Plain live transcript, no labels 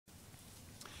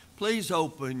Please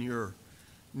open your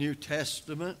New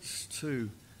Testaments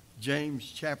to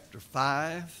James chapter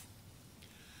 5.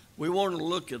 We want to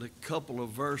look at a couple of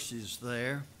verses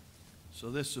there. So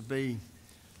this will be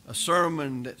a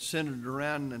sermon that's centered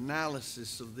around an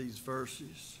analysis of these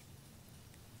verses.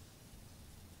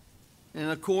 And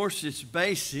of course, it's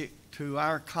basic to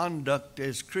our conduct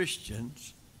as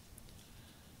Christians,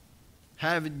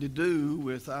 having to do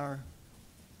with our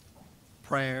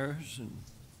prayers and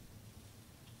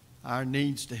our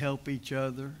needs to help each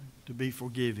other, to be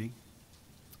forgiving.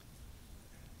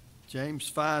 James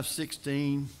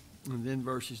 5:16 and then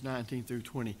verses 19 through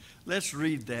 20. Let's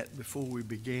read that before we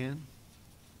begin.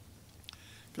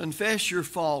 Confess your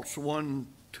faults one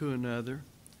to another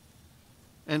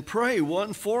and pray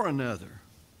one for another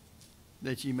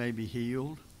that ye may be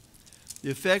healed.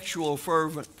 The effectual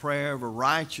fervent prayer of a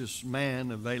righteous man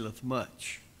availeth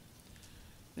much.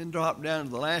 Then drop down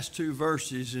to the last two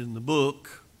verses in the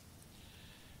book.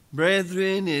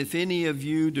 Brethren, if any of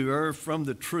you do err from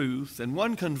the truth, and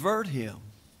one convert him,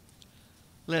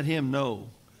 let him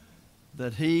know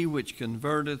that he which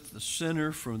converteth the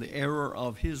sinner from the error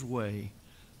of his way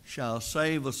shall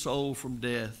save a soul from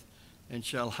death, and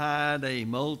shall hide a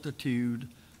multitude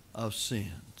of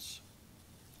sins.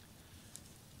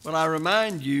 But I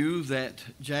remind you that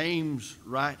James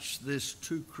writes this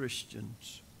to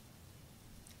Christians.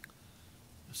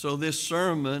 So this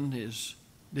sermon is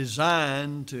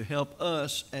designed to help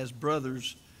us as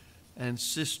brothers and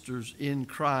sisters in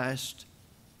Christ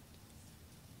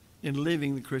in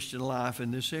living the Christian life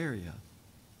in this area.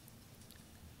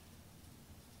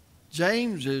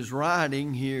 James is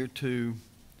writing here to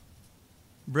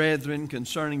brethren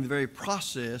concerning the very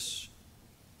process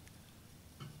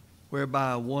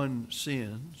whereby one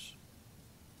sins.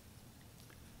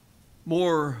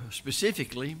 More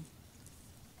specifically,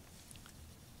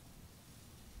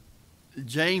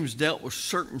 James dealt with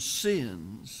certain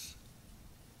sins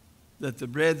that the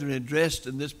brethren addressed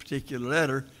in this particular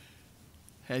letter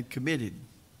had committed.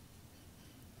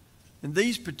 In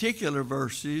these particular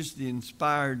verses, the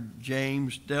inspired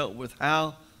James dealt with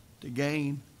how to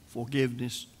gain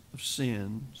forgiveness of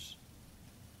sins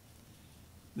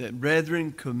that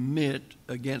brethren commit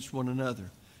against one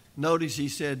another. Notice he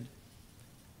said,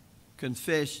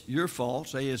 confess your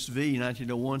faults. ASV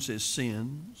 1901 says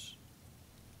sins.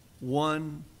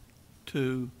 One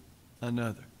to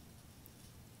another.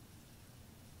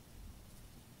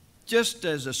 Just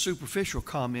as a superficial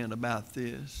comment about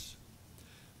this,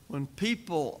 when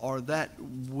people are that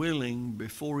willing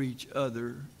before each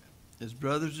other as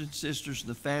brothers and sisters in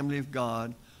the family of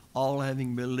God, all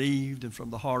having believed and from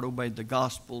the heart obeyed the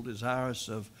gospel, desirous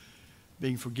of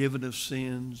being forgiven of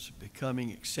sins,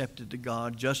 becoming accepted to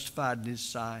God, justified in His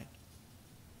sight,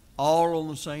 all on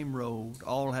the same road,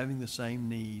 all having the same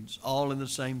needs, all in the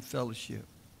same fellowship,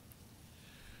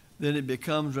 then it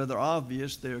becomes rather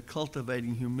obvious they're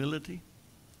cultivating humility,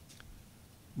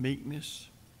 meekness,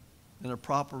 and a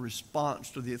proper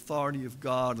response to the authority of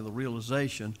God and the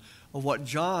realization of what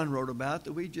John wrote about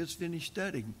that we just finished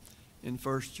studying in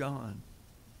 1 John.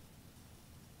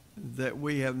 That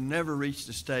we have never reached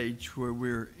a stage where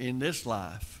we're in this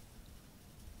life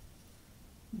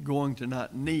going to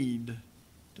not need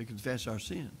to confess our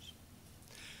sins.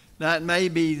 Now, it may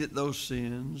be that those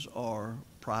sins are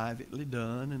privately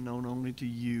done and known only to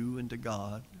you and to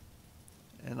God.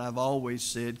 And I've always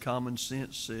said, common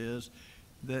sense says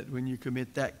that when you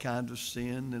commit that kind of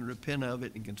sin, then repent of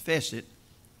it and confess it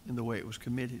in the way it was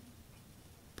committed,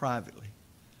 privately.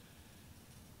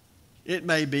 It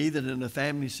may be that in a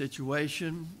family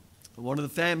situation, one of the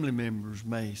family members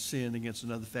may sin against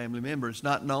another family member. It's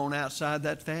not known outside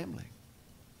that family.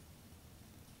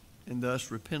 And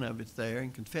thus repent of it there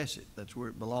and confess it. That's where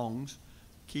it belongs.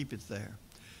 Keep it there.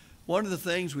 One of the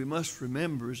things we must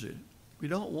remember is that we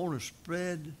don't want to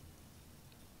spread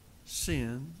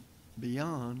sin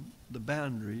beyond the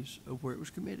boundaries of where it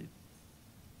was committed.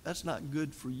 That's not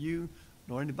good for you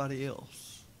nor anybody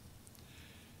else.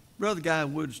 Brother Guy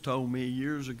Woods told me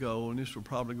years ago, and this will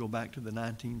probably go back to the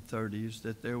 1930s,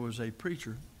 that there was a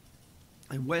preacher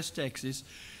in West Texas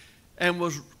and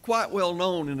was quite well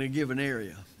known in a given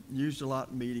area. Used a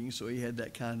lot in meetings, so he had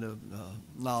that kind of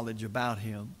knowledge about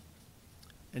him.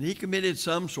 And he committed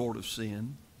some sort of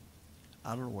sin.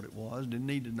 I don't know what it was, didn't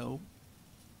need to know.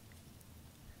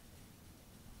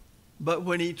 But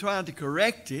when he tried to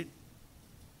correct it,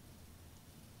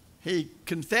 he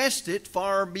confessed it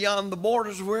far beyond the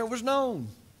borders of where it was known.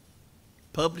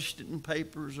 Published it in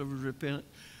papers of his repentance.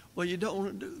 Well, you don't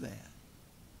want to do that.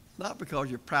 Not because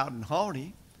you're proud and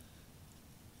haughty,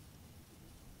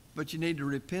 but you need to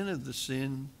repent of the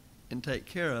sin and take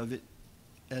care of it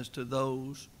as to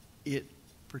those it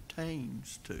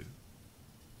pertains to.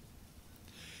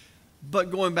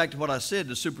 But going back to what I said,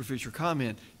 the superficial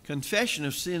comment, confession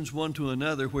of sins one to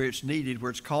another where it's needed,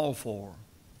 where it's called for,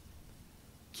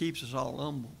 keeps us all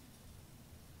humble.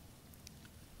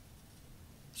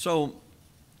 So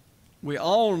we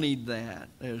all need that,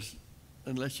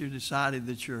 unless you decided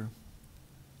that you're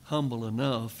humble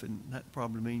enough, and that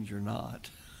probably means you're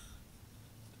not.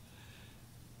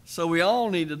 So we all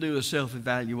need to do a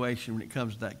self-evaluation when it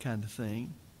comes to that kind of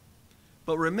thing.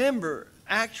 But remember,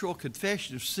 actual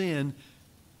confession of sin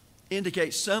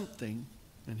indicates something,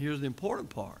 and here's the important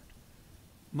part,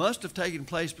 must have taken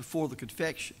place before the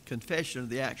confession of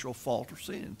the actual fault or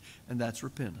sin, and that's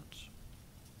repentance.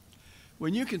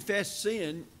 When you confess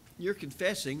sin, you're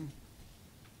confessing,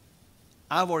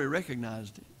 I've already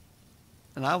recognized it,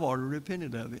 and I've already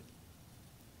repented of it.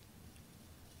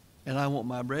 And I want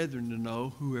my brethren to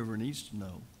know, whoever needs to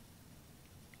know.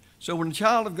 So when a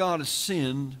child of God has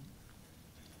sinned,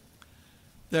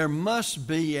 there must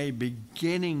be a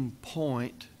beginning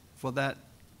point for that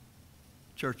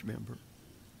church member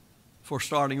for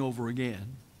starting over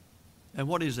again. And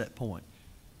what is that point?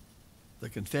 The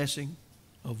confessing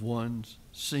of one's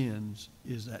sins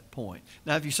is that point.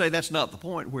 Now, if you say that's not the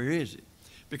point, where is it?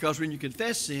 Because when you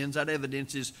confess sins, that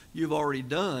evidence is you've already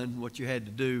done what you had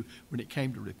to do when it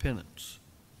came to repentance.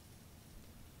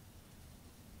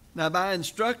 Now, by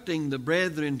instructing the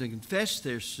brethren to confess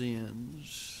their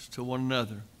sins to one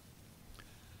another,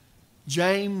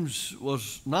 James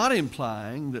was not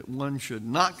implying that one should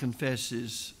not confess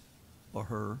his or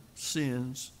her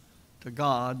sins to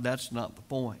God. That's not the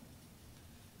point.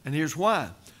 And here's why.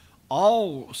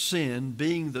 All sin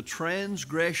being the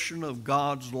transgression of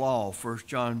God's law, 1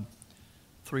 John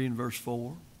 3 and verse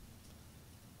 4.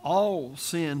 All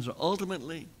sins are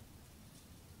ultimately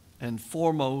and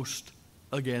foremost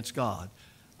against God.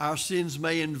 Our sins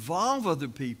may involve other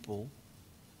people,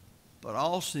 but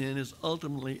all sin is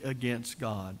ultimately against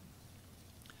God.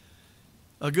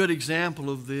 A good example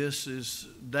of this is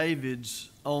David's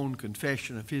own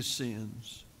confession of his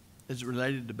sins as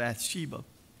related to Bathsheba.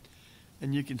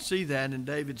 And you can see that in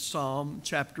David's Psalm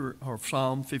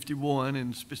 51,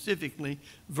 and specifically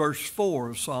verse 4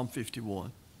 of Psalm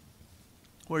 51,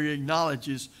 where he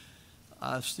acknowledges,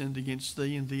 I've sinned against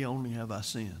thee, and thee only have I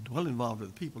sinned. Well, it involved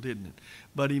other people, didn't it?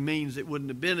 But he means it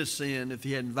wouldn't have been a sin if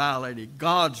he hadn't violated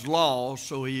God's law,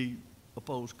 so he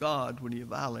opposed God when he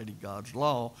violated God's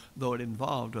law, though it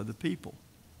involved other people.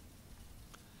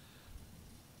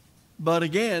 But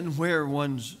again, where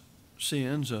one's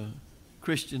sins,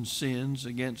 Christian sins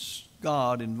against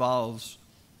God, involves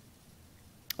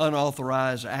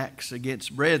unauthorized acts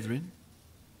against brethren,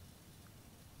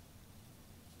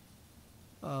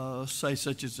 say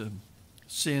such as a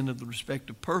sin of the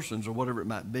respective persons or whatever it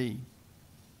might be,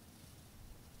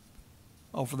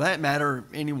 or for that matter,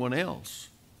 anyone else.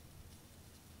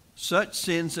 Such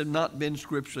sins have not been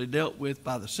scripturally dealt with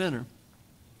by the sinner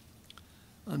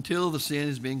until the sin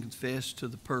has been confessed to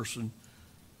the person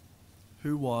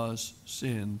who was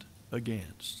sinned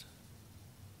against.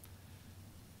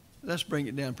 Let's bring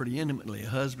it down pretty intimately. A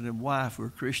husband and wife who are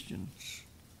Christians.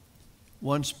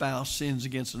 One spouse sins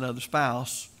against another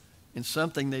spouse in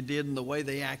something they did in the way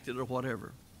they acted or whatever.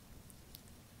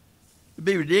 It would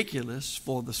be ridiculous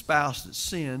for the spouse that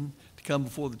sinned to come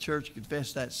before the church and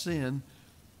confess that sin,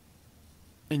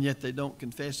 and yet they don't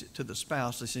confess it to the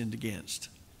spouse they sinned against.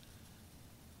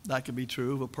 That could be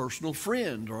true of a personal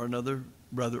friend or another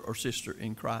brother or sister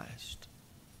in Christ.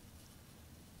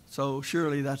 So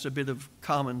surely that's a bit of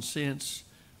common sense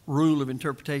rule of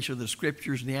interpretation of the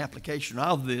Scriptures and the application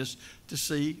of this to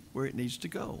see where it needs to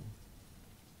go.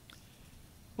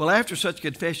 Well, after such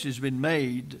confession has been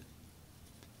made,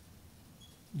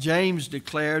 James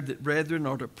declared that brethren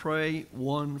are to pray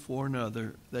one for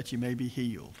another that you may be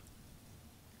healed.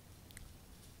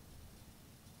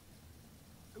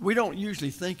 We don't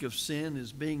usually think of sin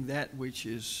as being that which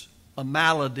is a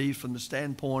malady from the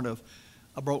standpoint of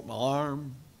I broke my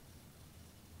arm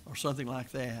or something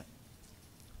like that.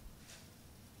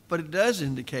 But it does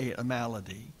indicate a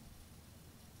malady,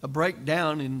 a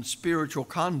breakdown in spiritual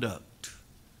conduct.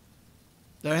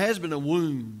 There has been a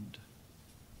wound,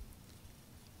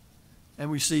 and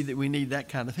we see that we need that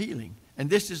kind of healing. And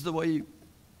this is the way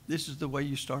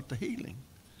you start the healing.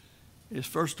 Is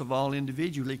first of all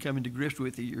individually coming to grips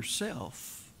with it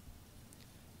yourself,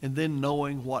 and then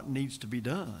knowing what needs to be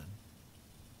done.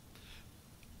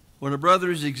 When a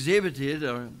brother is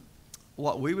exhibited,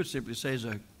 what we would simply say is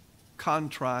a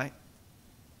contrite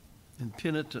and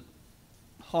penitent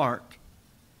heart,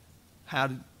 how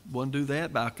did one do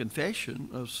that? By confession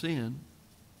of sin.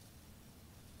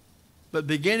 But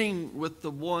beginning with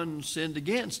the one sinned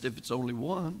against, if it's only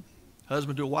one,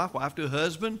 husband to a wife, wife to a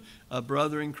husband, a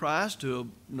brother in Christ to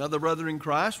another brother in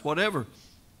Christ, whatever,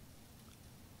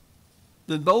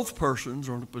 then both persons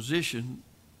are in a position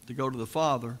to go to the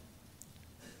Father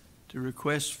to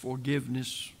request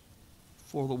forgiveness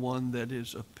for the one that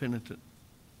is a penitent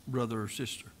brother or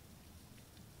sister.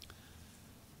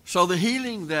 So the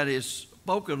healing that is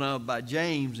spoken of by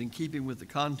James, in keeping with the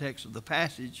context of the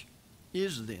passage,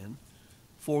 is then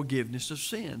forgiveness of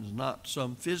sins, not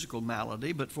some physical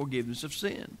malady, but forgiveness of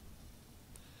sin.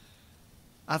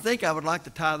 I think I would like to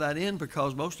tie that in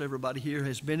because most everybody here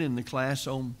has been in the class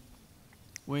on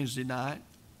Wednesday night.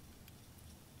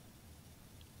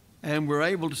 And we're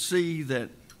able to see that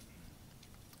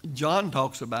John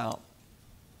talks about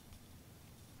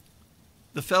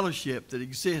the fellowship that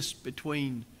exists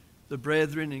between the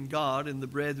brethren and God and the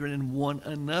brethren and one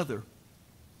another.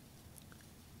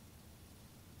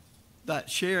 That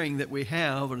sharing that we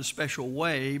have in a special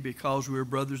way because we're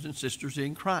brothers and sisters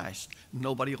in Christ.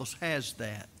 Nobody else has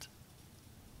that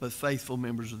but faithful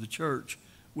members of the church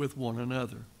with one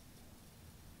another.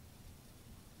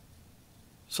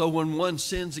 So when one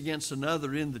sins against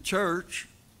another in the church,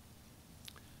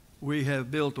 we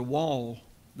have built a wall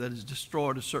that has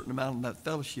destroyed a certain amount of that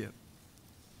fellowship.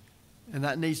 And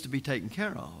that needs to be taken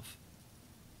care of.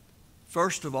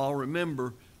 First of all,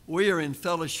 remember, we are in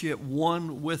fellowship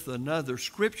one with another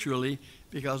scripturally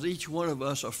because each one of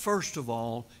us are first of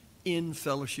all in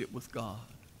fellowship with God.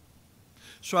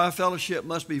 So our fellowship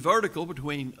must be vertical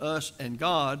between us and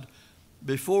God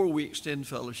before we extend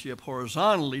fellowship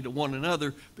horizontally to one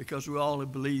another, because we all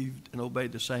have believed and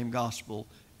obeyed the same gospel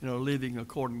and are living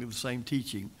according to the same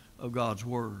teaching of God's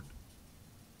Word.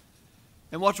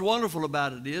 And what's wonderful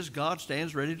about it is God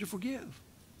stands ready to forgive.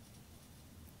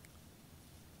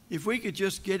 If we could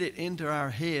just get it into our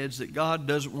heads that God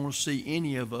doesn't want to see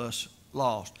any of us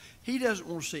lost. He doesn't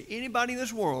want to see anybody in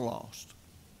this world lost.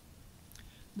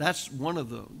 That's one of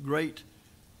the great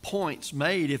points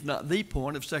made, if not the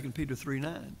point, of 2 Peter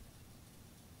 3:9.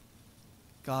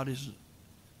 God is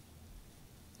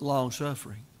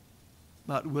long-suffering,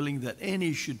 not willing that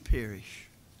any should perish,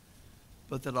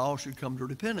 but that all should come to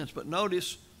repentance. But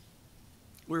notice,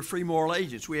 we're free moral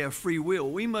agents. We have free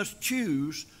will. We must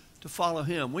choose to follow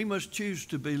Him. We must choose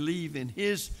to believe in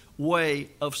His way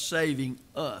of saving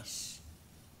us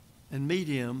and meet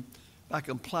Him by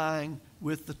complying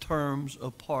with the terms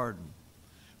of pardon.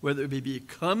 Whether it be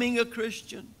becoming a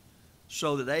Christian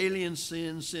so that alien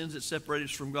sins that separate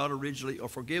us from God originally, are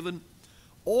forgiven,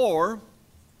 or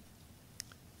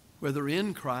whether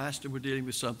in Christ and we're dealing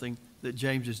with something that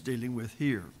James is dealing with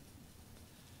here.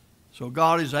 So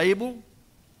God is able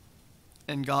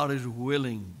and God is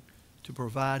willing to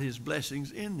provide His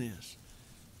blessings in this.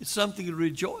 It's something to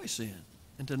rejoice in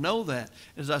and to know that.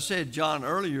 As I said, John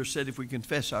earlier said if we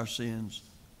confess our sins,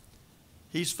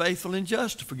 He's faithful and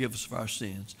just to forgive us of our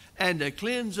sins and to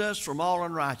cleanse us from all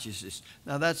unrighteousness.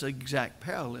 Now that's an exact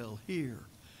parallel here.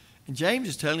 And James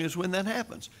is telling us when that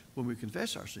happens, when we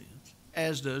confess our sins,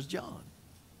 as does John.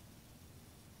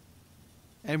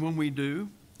 And when we do,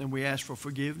 and we ask for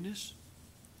forgiveness,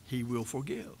 He will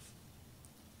forgive.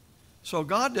 So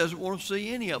God doesn't want to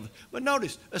see any of us. But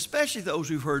notice, especially those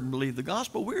who've heard and believed the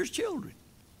gospel, we're His children.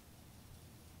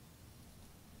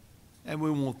 And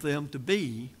we want them to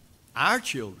be our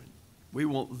children. We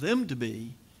want them to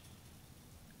be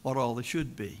what all they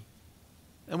should be.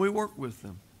 And we work with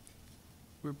them.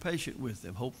 We're patient with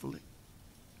them, hopefully.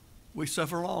 We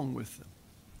suffer along with them.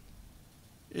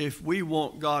 If we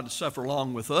want God to suffer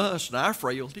along with us and our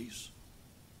frailties,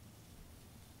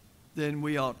 then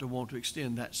we ought to want to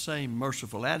extend that same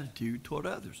merciful attitude toward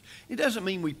others. It doesn't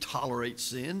mean we tolerate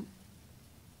sin.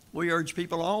 We urge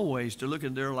people always to look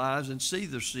in their lives and see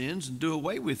their sins and do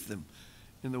away with them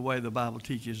in the way the Bible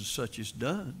teaches such is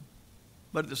done.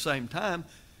 But at the same time,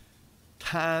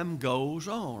 time goes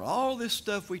on. All this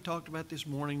stuff we talked about this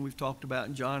morning, we've talked about,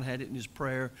 and John had it in his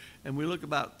prayer, and we look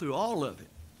about through all of it.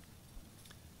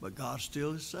 But God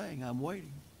still is saying, I'm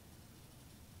waiting.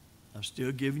 I'm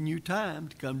still giving you time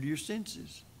to come to your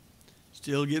senses.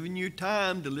 Still giving you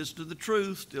time to listen to the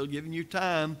truth. Still giving you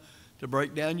time to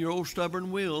break down your old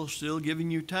stubborn will. Still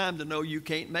giving you time to know you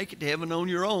can't make it to heaven on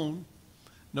your own.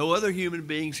 No other human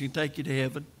beings can take you to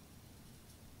heaven.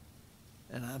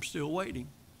 And I'm still waiting.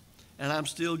 And I'm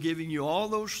still giving you all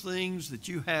those things that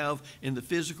you have in the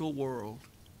physical world.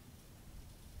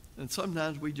 And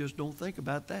sometimes we just don't think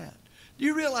about that. Do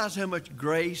you realize how much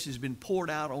grace has been poured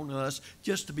out on us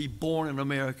just to be born in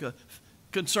America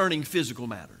concerning physical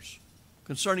matters,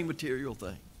 concerning material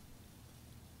things?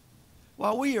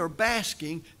 While we are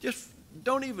basking, just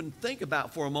don't even think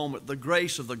about for a moment the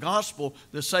grace of the gospel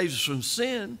that saves us from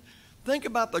sin. Think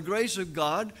about the grace of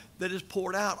God that has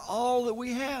poured out all that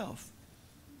we have.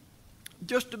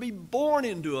 Just to be born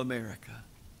into America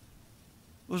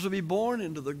was to be born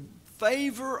into the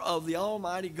favor of the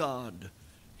Almighty God.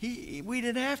 We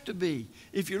didn't have to be.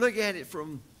 If you look at it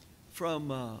from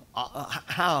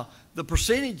how the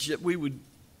percentage that we would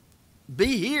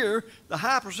be here, the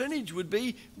high percentage would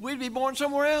be we'd be born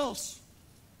somewhere else.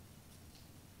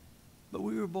 But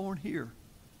we were born here.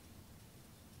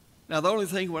 Now, the only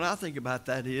thing when I think about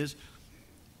that is,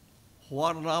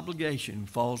 what an obligation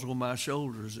falls on my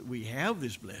shoulders that we have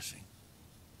this blessing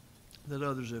that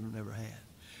others have never had.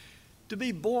 To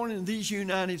be born in these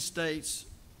United States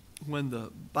when the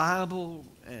Bible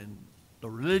and the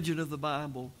religion of the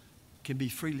Bible can be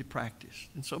freely practiced.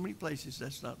 In so many places,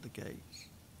 that's not the case.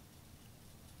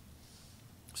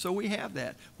 So we have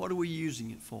that. What are we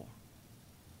using it for?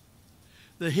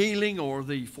 The healing or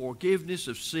the forgiveness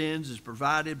of sins is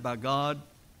provided by God.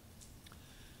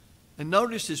 And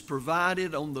notice it's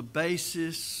provided on the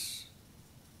basis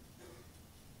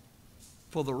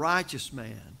for the righteous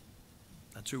man.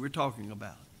 That's who we're talking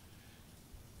about.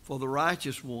 For the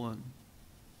righteous one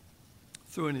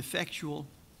through an effectual,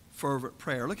 fervent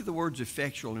prayer. Look at the words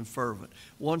effectual and fervent.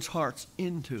 One's heart's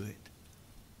into it.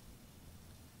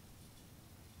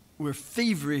 We're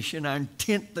feverish in our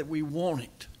intent that we want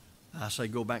it. I say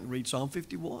go back and read Psalm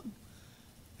 51,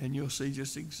 and you'll see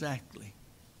just exactly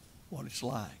what it's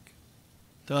like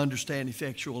to understand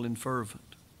effectual and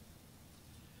fervent.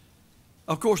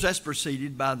 Of course, that's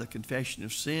preceded by the confession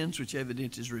of sins, which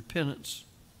evidences repentance.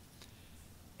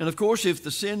 And of course, if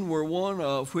the sin were one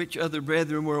of which other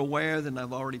brethren were aware, then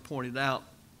I've already pointed out,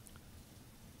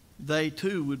 they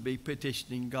too would be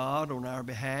petitioning God on our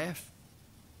behalf.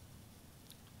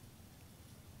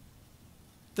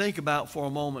 Think about for a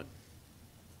moment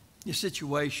the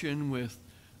situation with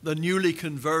the newly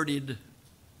converted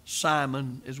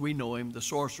Simon, as we know him, the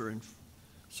sorcerer in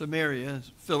Samaria,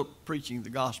 Philip preaching the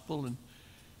gospel, and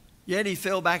yet he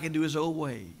fell back into his old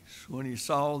ways when he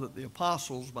saw that the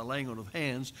apostles, by laying on of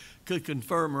hands, could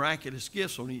confer miraculous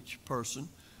gifts on each person.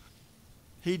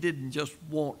 He didn't just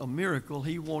want a miracle,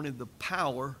 he wanted the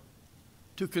power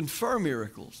to confer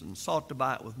miracles and sought to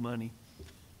buy it with money.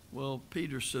 Well,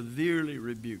 Peter severely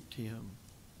rebuked him.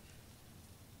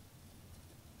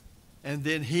 And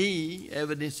then he,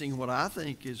 evidencing what I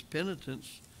think is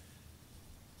penitence,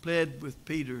 pled with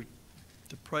Peter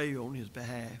to pray on his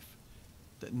behalf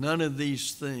that none of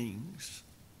these things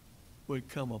would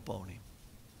come upon him.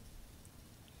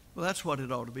 Well, that's what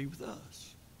it ought to be with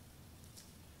us,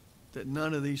 that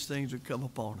none of these things would come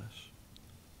upon us.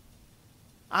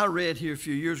 I read here a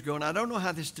few years ago, and I don't know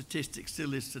how this statistic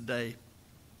still is today.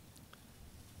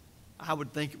 I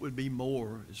would think it would be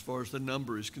more as far as the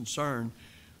number is concerned,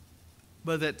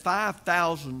 but that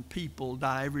 5,000 people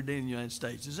die every day in the United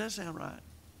States. Does that sound right?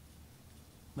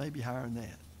 Maybe higher than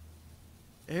that.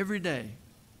 Every day,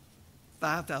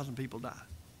 5,000 people die.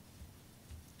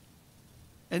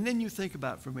 And then you think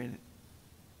about it for a minute.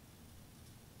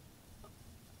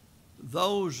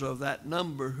 Those of that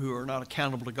number who are not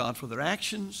accountable to God for their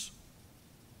actions,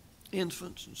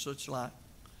 infants and such like,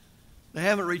 they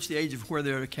haven't reached the age of where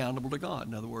they're accountable to God.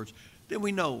 In other words, then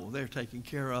we know they're taken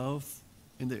care of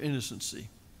in their innocency,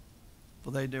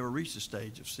 for they never reached the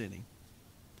stage of sinning.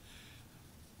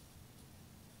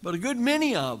 But a good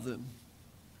many of them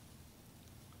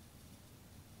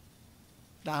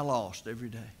die lost every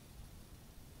day.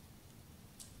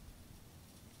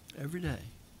 Every day.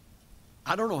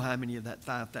 I don't know how many of that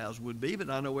 5,000 would be, but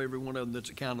I know every one of them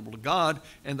that's accountable to God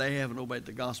and they haven't obeyed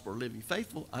the gospel or living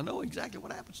faithful. I know exactly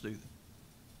what happens to them.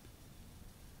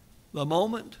 The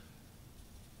moment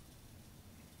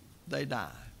they die.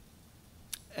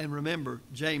 And remember,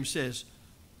 James says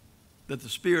that the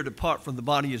spirit apart from the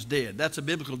body is dead. That's a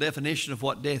biblical definition of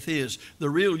what death is. The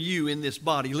real you in this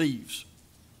body leaves.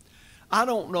 I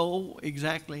don't know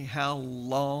exactly how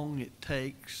long it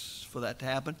takes for that to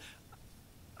happen.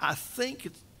 I think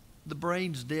the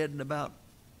brain's dead in about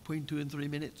between 2 and 3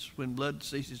 minutes when blood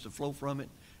ceases to flow from it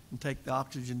and take the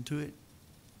oxygen to it.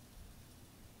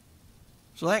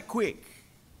 So that quick,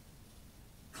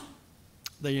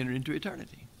 they enter into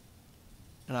eternity.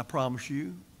 And I promise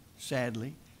you,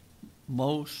 sadly,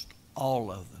 most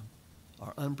all of them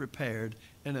are unprepared,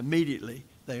 and immediately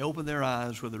they open their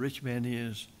eyes where the rich man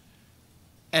is,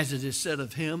 as it is said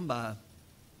of him by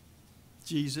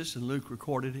Jesus, and Luke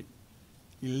recorded it.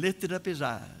 He lifted up his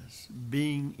eyes,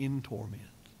 being in torment.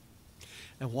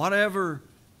 And whatever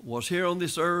was here on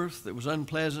this earth that was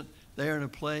unpleasant, they're in a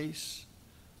place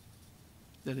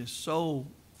that is so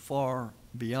far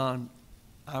beyond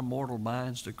our mortal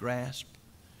minds to grasp.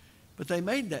 But they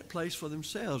made that place for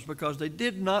themselves because they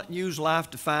did not use life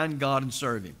to find God and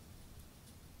serve Him.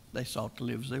 They sought to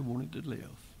live as they wanted to live.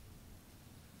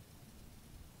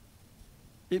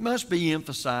 It must be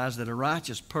emphasized that a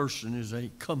righteous person is a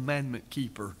commandment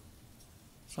keeper.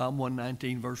 Psalm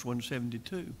 119, verse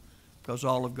 172, because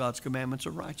all of God's commandments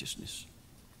are righteousness.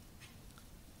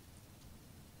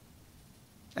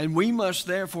 And we must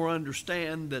therefore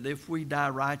understand that if we die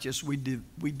righteous, we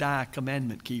die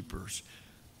commandment keepers.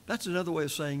 That's another way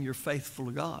of saying you're faithful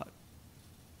to God.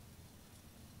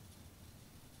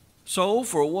 So,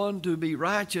 for one to be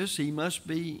righteous, he must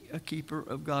be a keeper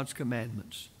of God's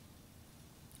commandments.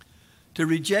 To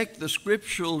reject the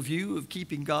scriptural view of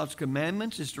keeping God's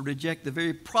commandments is to reject the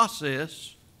very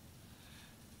process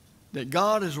that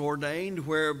God has ordained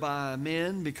whereby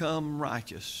men become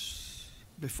righteous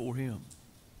before Him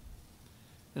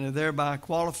and are thereby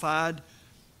qualified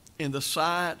in the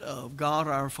sight of God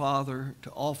our Father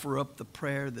to offer up the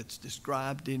prayer that's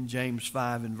described in James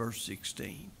 5 and verse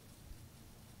 16.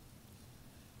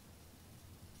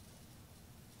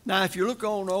 Now, if you look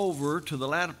on over to the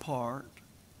latter part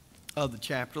of the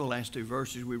chapter, the last two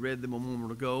verses, we read them a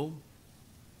moment ago.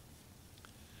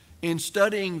 In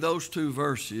studying those two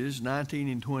verses, 19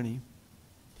 and 20,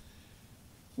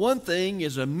 one thing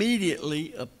is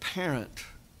immediately apparent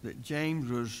that James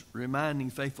was reminding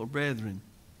faithful brethren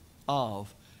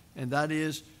of, and that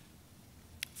is,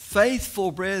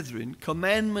 faithful brethren,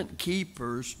 commandment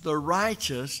keepers, the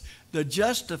righteous, the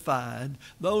justified,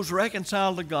 those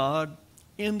reconciled to God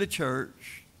in the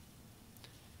church,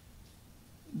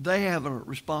 they have a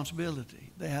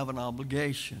responsibility, they have an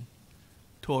obligation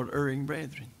toward erring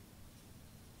brethren.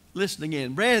 Listen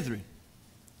again, brethren.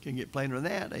 Can get plainer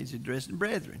than that. He's addressing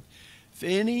brethren. If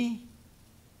any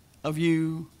of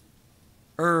you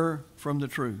err from the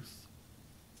truth,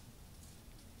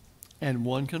 and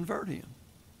one convert him,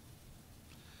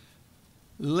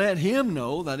 let him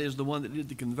know, that is the one that did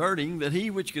the converting, that he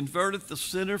which converteth the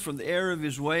sinner from the error of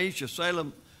his ways shall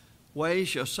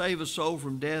save a soul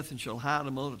from death and shall hide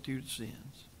a multitude of sins.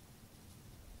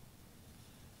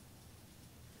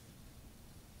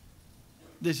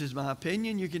 This is my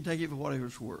opinion. You can take it for whatever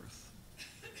it's worth.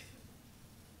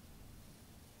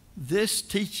 This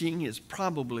teaching is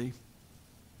probably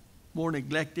more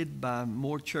neglected by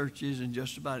more churches than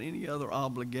just about any other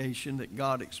obligation that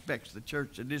God expects the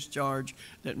church to discharge,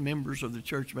 that members of the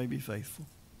church may be faithful.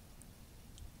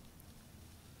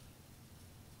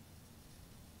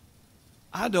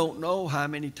 I don't know how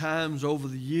many times over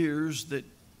the years that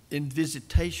in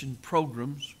visitation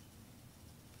programs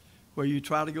where you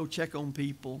try to go check on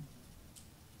people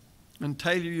and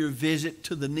tailor your visit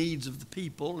to the needs of the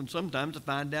people, and sometimes to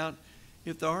find out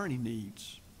if there are any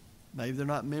needs. Maybe they're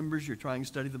not members, you're trying to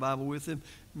study the Bible with them.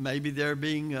 Maybe they're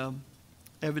being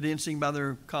evidencing by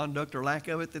their conduct or lack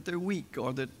of it that they're weak,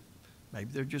 or that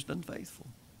maybe they're just unfaithful.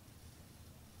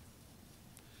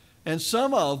 And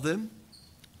some of them,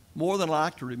 more than I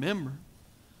like to remember,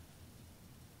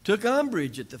 took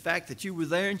umbrage at the fact that you were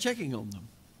there and checking on them.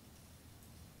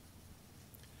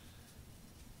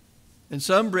 And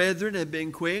some brethren have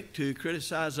been quick to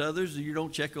criticize others. You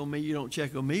don't check on me, you don't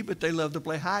check on me, but they love to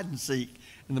play hide and seek.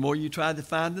 And the more you tried to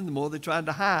find them, the more they tried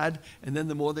to hide, and then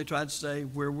the more they tried to say,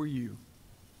 where were you?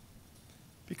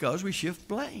 Because we shift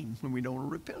blame when we don't want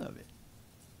to repent of it.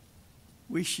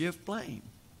 We shift blame.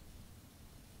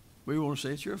 We want to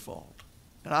say it's your fault.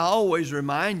 And I always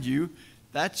remind you,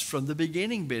 that's from the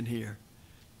beginning been here.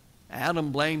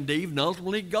 Adam blamed Eve and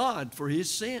ultimately God for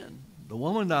his sin. The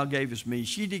woman thou gavest me,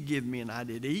 she did give me and I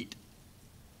did eat.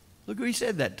 Look who he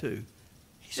said that to.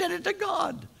 He said it to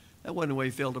God. That wasn't the way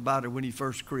he felt about her when he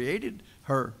first created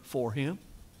her for him.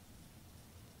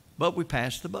 But we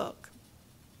passed the buck.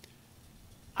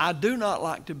 I do not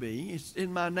like to be, it's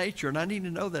in my nature, and I need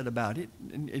to know that about it.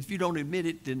 And if you don't admit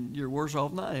it, then you're worse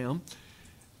off than I am.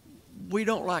 We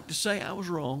don't like to say I was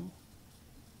wrong.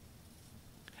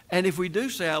 And if we do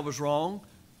say I was wrong,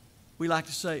 we like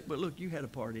to say, but look, you had a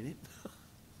part in it.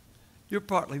 You're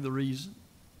partly the reason.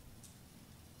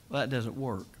 Well, that doesn't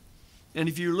work. And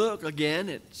if you look again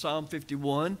at Psalm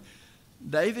 51,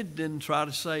 David didn't try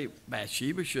to say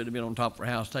Bathsheba should have been on top of her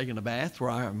house taking a bath, where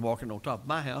I am walking on top of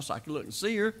my house. I could look and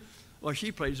see her. Well,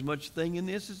 she played as much thing in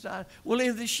this as I. Well,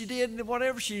 if this she did,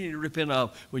 whatever she needed to repent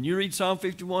of. When you read Psalm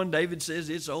 51, David says,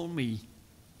 it's on me.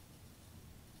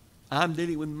 I'm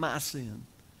dealing with my sin.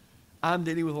 I'm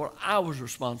dealing with what I was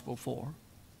responsible for.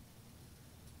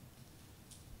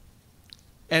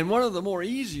 And one of the more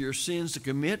easier sins to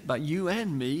commit by you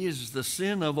and me is the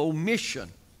sin of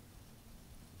omission.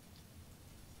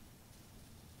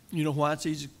 You know why it's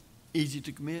easy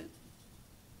to commit?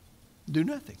 do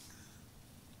nothing.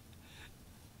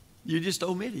 You just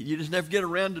omit it. You just never get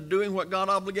around to doing what God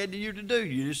obligated you to do.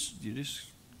 You just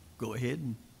go ahead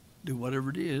and do whatever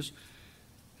it is.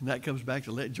 And that comes back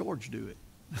to let George do it.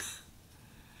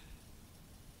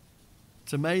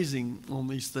 It's amazing on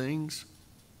these things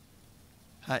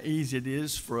how easy it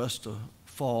is for us to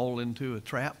fall into a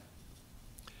trap.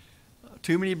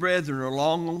 Too many brethren are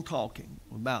long on talking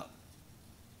about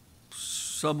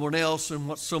someone else and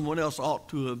what someone else ought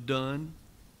to have done.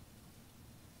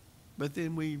 But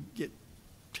then we get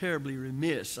terribly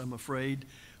remiss, I'm afraid,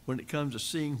 when it comes to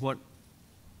seeing what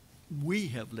we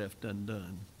have left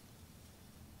undone.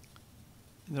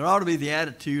 And there ought to be the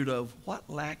attitude of, what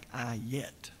lack I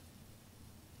yet?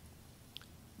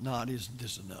 Not, isn't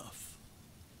this enough?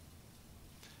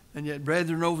 And yet,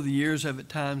 brethren, over the years have at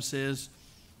times says,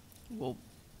 well,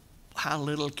 how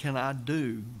little can I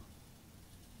do?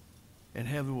 And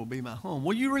heaven will be my home.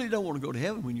 Well, you really don't want to go to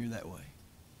heaven when you're that way.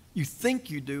 You think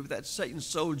you do, but that Satan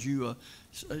sold you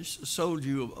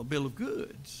a bill of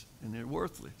goods, and they're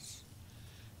worthless.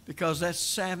 Because that's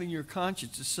salving your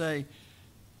conscience to say,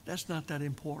 that's not that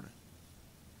important.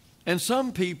 And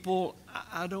some people,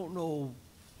 I don't know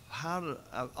how to,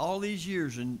 all these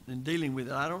years in dealing with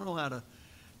it, I don't know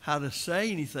how to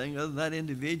say anything other than that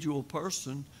individual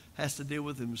person has to deal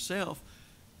with himself.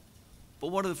 But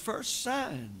one of the first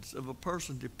signs of a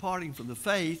person departing from the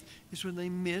faith is when they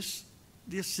miss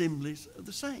the assemblies of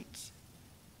the saints.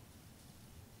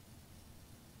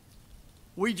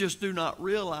 We just do not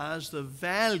realize the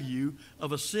value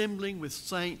of assembling with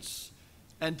saints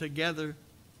and together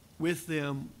with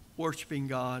them worshiping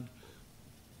God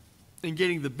and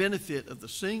getting the benefit of the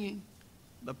singing,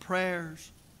 the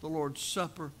prayers, the Lord's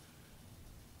Supper,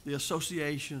 the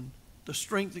association, the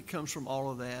strength that comes from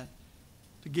all of that,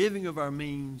 the giving of our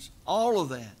means, all of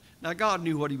that. Now, God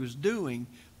knew what he was doing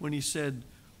when he said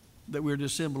that we're to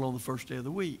assemble on the first day of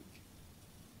the week.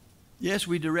 Yes,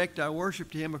 we direct our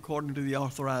worship to him according to the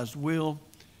authorized will,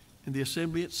 and the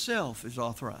assembly itself is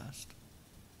authorized.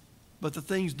 But the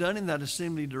things done in that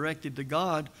assembly directed to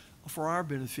God are for our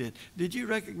benefit. Did you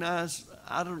recognize,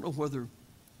 I don't know whether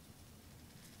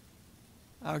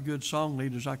our good song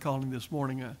leaders, I called him this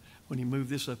morning when he moved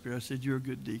this up here, I said, you're a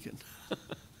good deacon.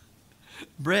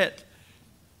 Brett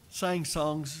sang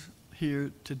songs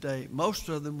here today. Most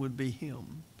of them would be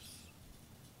hymns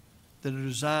that are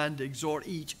designed to exhort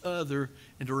each other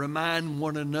and to remind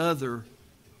one another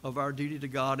of our duty to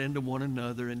God and to one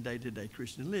another in day-to-day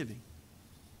Christian living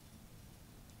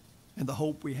and the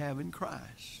hope we have in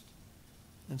Christ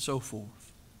and so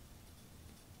forth.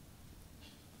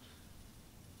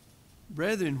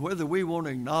 Brethren, whether we want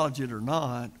to acknowledge it or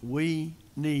not, we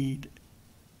need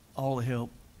all the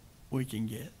help we can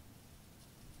get.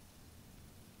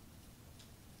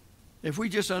 If we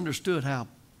just understood how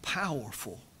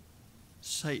powerful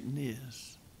Satan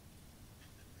is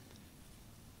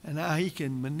and how he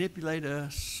can manipulate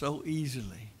us so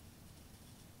easily.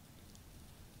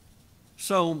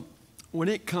 So when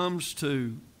it comes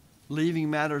to leaving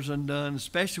matters undone,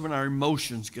 especially when our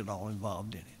emotions get all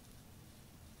involved in it,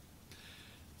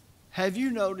 have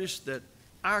you noticed that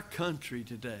our country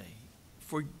today,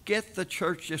 forget the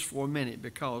church just for a minute,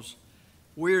 because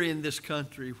we're in this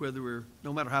country, whether we're,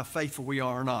 no matter how faithful we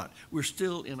are or not, we're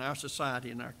still in our society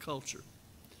and our culture.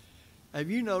 Have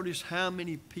you noticed how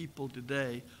many people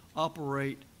today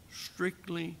operate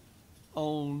strictly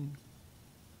on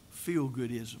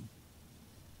feel-goodism?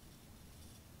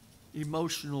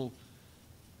 Emotional,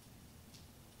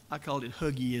 I call it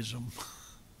huggyism.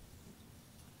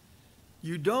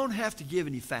 You don't have to give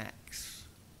any facts.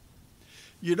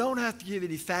 You don't have to give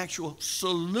any factual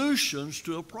solutions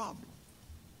to a problem.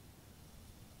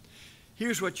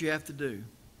 Here's what you have to do.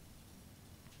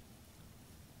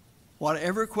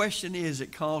 Whatever question is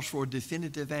that calls for a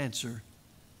definitive answer,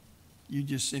 you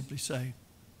just simply say,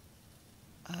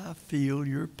 I feel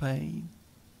your pain.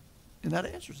 And that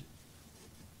answers it.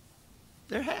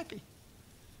 They're happy.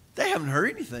 They haven't heard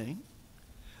anything.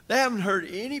 They haven't heard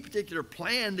any particular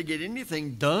plan to get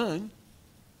anything done.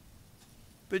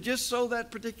 But just so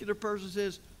that particular person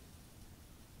says,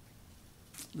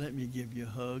 let me give you a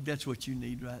hug. That's what you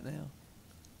need right now.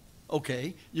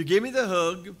 Okay, you give me the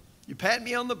hug. You pat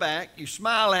me on the back. You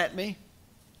smile at me.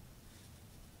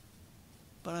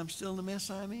 But I'm still in the mess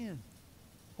I'm in.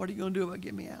 What are you going to do about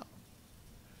getting me out?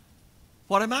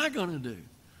 What am I going to do?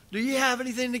 Do you have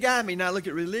anything to guide me? Now look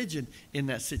at religion in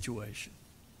that situation.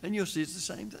 And you'll see it's the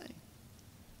same thing.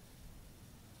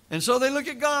 And so they look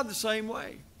at God the same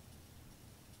way.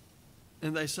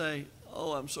 And they say,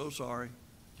 oh, I'm so sorry.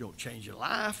 You don't change your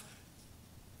life.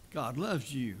 God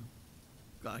loves you.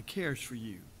 God cares for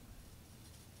you.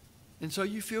 And so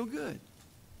you feel good.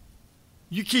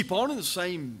 You keep on in the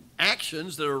same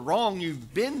actions that are wrong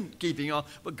you've been keeping on.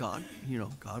 But God,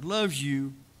 God loves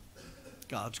you.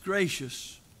 God's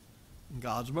gracious. And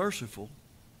God's merciful.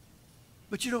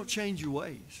 But you don't change your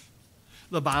ways.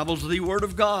 The Bible's the Word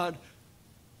of God.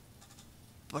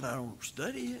 But I don't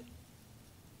study it.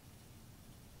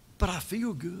 But I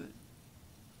feel good.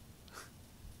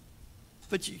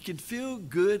 But you can feel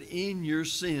good in your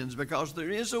sins because there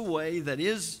is a way that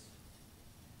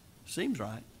seems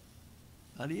right.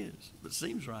 Not is, but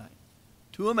seems right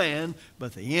to a man,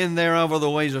 but the end thereof are the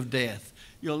ways of death.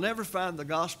 You'll never find the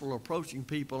gospel approaching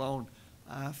people on,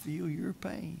 I feel your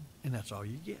pain, and that's all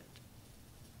you get.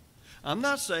 I'm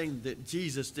not saying that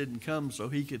Jesus didn't come so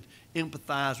he could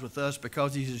empathize with us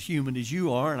because he's as human as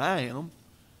you are and I am.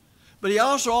 But he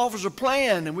also offers a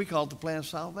plan, and we call it the plan of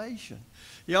salvation.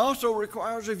 He also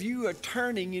requires of you a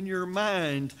turning in your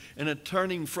mind and a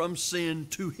turning from sin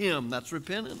to him. That's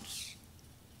repentance.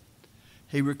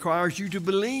 He requires you to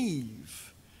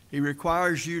believe. He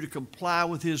requires you to comply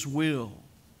with his will,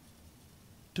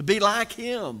 to be like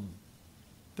him,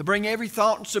 to bring every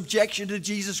thought in subjection to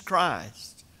Jesus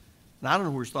Christ. And I don't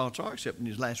know where his thoughts are except in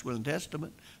his last will and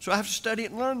testament. So I have to study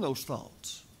it and learn those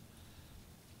thoughts.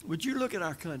 Would you look at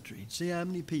our country and see how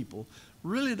many people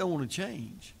really don't want to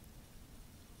change?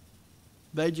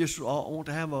 They just want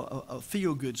to have a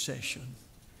feel-good session.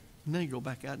 And then go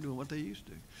back out doing what they used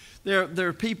to. There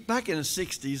are people, back in the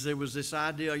 60s, there was this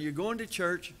idea, you're going to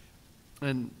church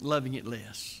and loving it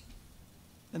less.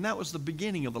 And that was the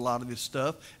beginning of a lot of this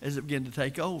stuff as it began to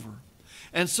take over.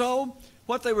 And so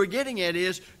what they were getting at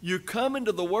is you come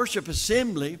into the worship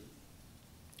assembly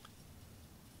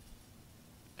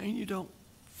and you don't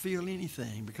feel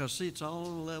anything because, see, it's all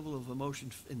on the level of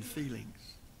emotion and feelings.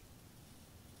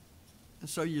 And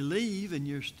so you leave and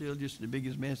you're still just the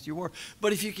biggest mess you were.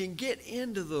 But if you can get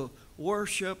into the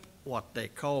worship, what they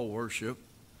call worship,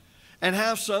 and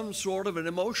have some sort of an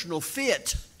emotional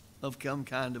fit of some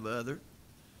kind of other,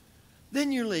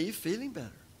 then you leave feeling better.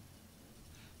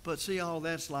 But see, all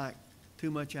that's like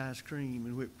too much ice cream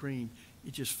and whipped cream.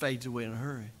 It just fades away in a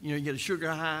hurry. You get a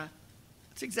sugar high.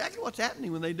 That's exactly what's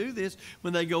happening when they do this.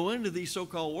 When they go into these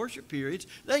so-called worship periods,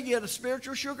 they get a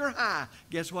spiritual sugar high.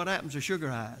 Guess what happens to sugar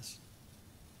highs?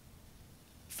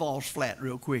 Falls flat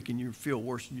real quick and you feel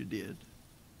worse than you did.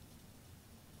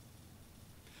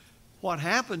 What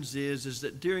happens is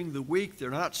that during the week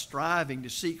they're not striving to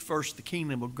seek first the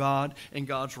kingdom of God and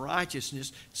God's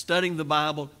righteousness, studying the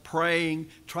Bible, praying,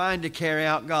 trying to carry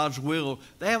out God's will.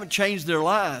 They haven't changed their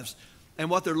lives. And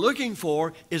what they're looking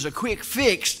for is a quick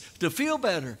fix to feel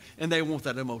better. And they want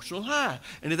that emotional high.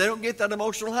 And if they don't get that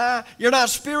emotional high, you're not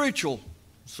spiritual.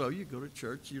 So you go to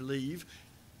church, you leave.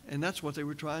 And that's what they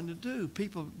were trying to do.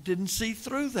 People didn't see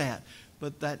through that.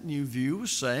 But that new view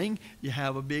was saying you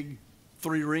have a big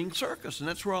 3-ring circus. And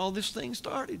that's where all this thing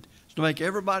started. It's to make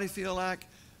everybody feel like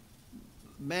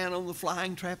man on the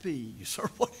flying trapeze or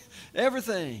what,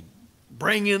 everything.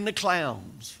 Bring in the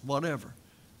clowns, whatever.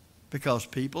 Because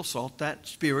people sought that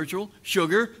spiritual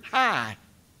sugar high.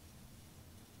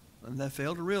 And they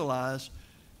failed to realize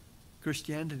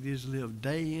Christianity is lived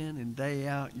day in and day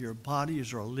out. Your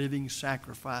bodies are living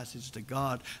sacrifices to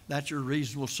God. That's your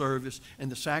reasonable service.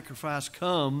 And the sacrifice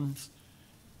comes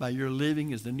by your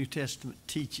living as the New Testament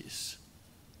teaches.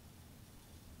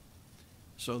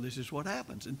 So this is what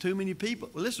happens. And too many people,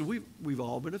 well, listen, we've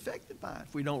all been affected by it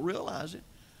if we don't realize it.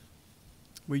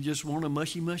 We just want a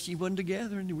mushy one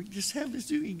together and we just have this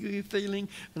gooey feeling.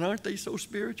 And aren't they so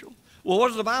spiritual? Well, what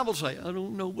does the Bible say? I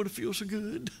don't know, but it feels so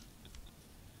good.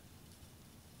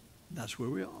 That's where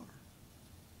we are.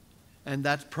 And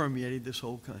that's permeated this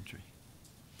whole country.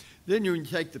 Then you can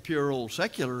take the pure old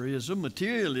secularism,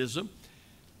 materialism.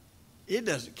 It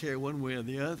doesn't care one way or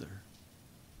the other.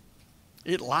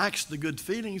 It likes the good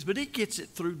feelings, but it gets it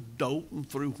through dope and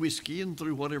through whiskey and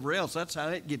through whatever else. That's how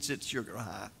it gets its sugar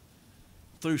high.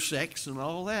 Through sex and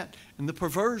all that. And the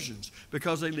perversions.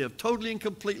 Because they live totally and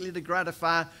completely to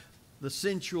gratify the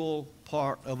sensual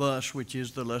part of us, which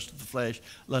is the lust of the flesh,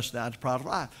 lust of the eyes, pride of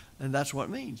life. And that's what it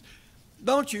means.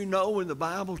 Don't you know when the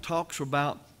Bible talks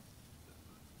about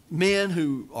men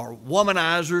who are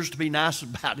womanizers, to be nice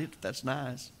about it, that's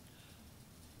nice.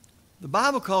 The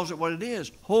Bible calls it what it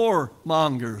is,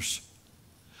 whoremongers.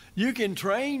 You can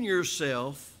train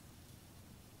yourself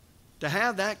to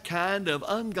have that kind of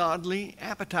ungodly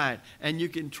appetite. And you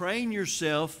can train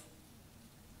yourself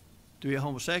to be a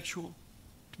homosexual,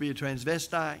 to be a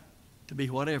transvestite, to be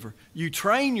whatever. You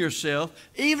train yourself,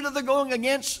 even if they're going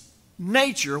against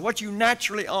nature, what you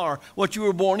naturally are, what you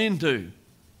were born into.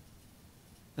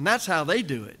 And that's how they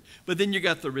do it. But then you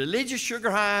got the religious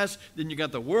sugar highs, then you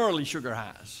got the worldly sugar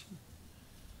highs.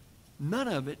 None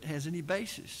of it has any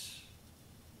basis.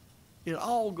 It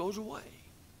all goes away.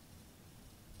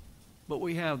 But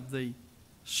we have the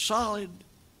solid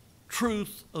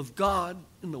truth of God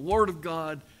in the Word of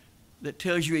God that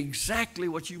tells you exactly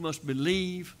what you must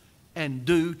believe and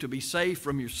do to be saved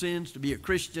from your sins, to be a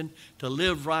Christian, to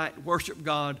live right, worship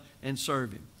God, and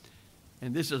serve Him.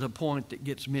 And this is a point that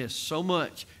gets missed so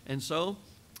much. And so,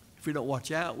 if we don't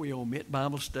watch out, we omit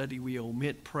Bible study, we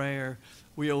omit prayer,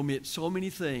 we omit so many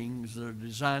things that are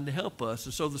designed to help us.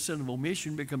 And so the sin of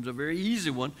omission becomes a very easy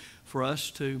one for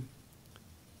us to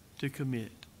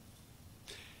commit.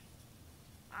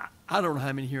 I don't know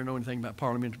how many here know anything about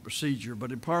parliamentary procedure,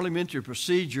 but in parliamentary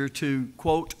procedure, to,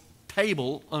 quote,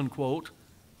 table, unquote,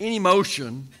 any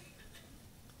motion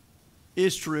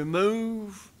is to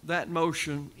remove that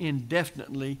motion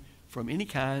indefinitely from any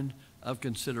kind of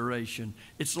consideration.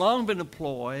 It's long been a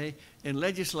ploy in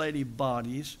legislative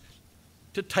bodies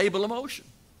to table a motion.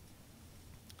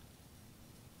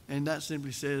 And that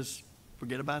simply says,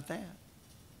 forget about that.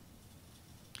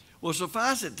 Well,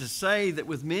 suffice it to say that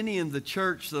with many in the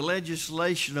church, the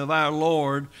legislation of our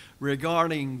Lord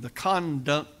regarding the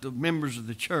conduct of members of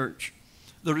the church,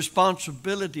 the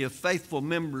responsibility of faithful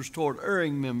members toward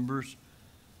erring members,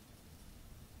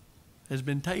 has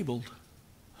been tabled.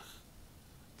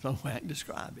 That's the way I can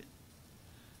describe it.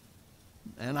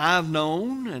 And I've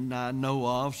known and I know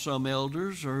of some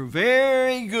elders who are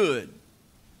very good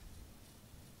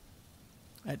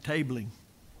at tabling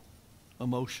a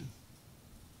motion.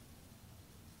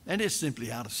 And it's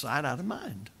simply out of sight, out of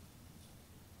mind.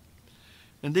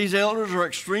 And these elders are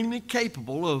extremely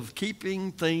capable of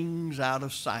keeping things out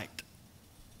of sight.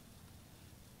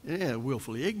 Yeah,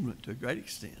 willfully ignorant to a great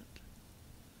extent.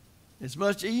 It's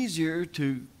much easier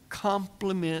to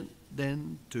compliment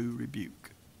than to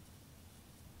rebuke.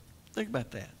 Think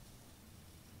about that.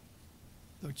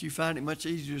 Don't you find it much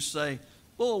easier to say,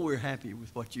 well, we're happy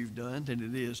with what you've done, than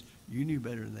it is, you knew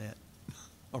better than that.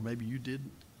 Or maybe you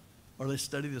didn't. Or let's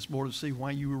study this more to see why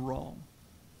you were wrong.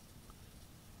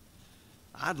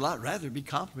 I'd rather be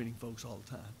complimenting folks all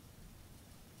the time.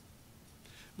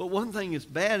 But one thing that's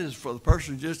bad is for the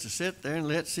person just to sit there and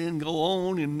let sin go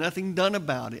on and nothing done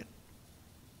about it,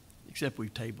 except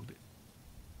we've tabled it.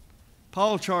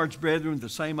 Paul charged brethren with the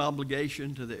same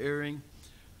obligation to the erring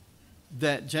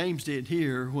that James did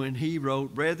here when he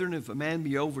wrote, Brethren, if a man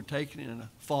be overtaken in a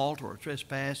fault or a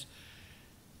trespass,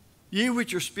 ye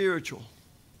which are spiritual,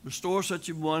 restore such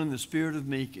a one in the spirit of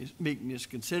meekness,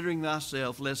 considering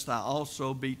thyself, lest thou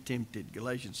also be tempted.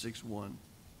 Galatians 6:1.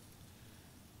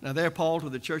 Now there Paul to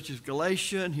the churches of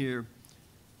Galatia, and here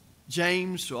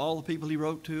James to all the people he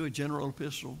wrote to, a general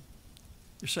epistle.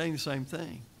 They're saying the same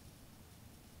thing.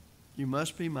 You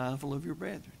must be mindful of your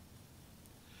brethren.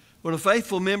 When a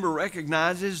faithful member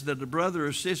recognizes that a brother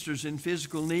or sister is in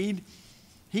physical need,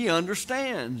 he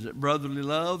understands that brotherly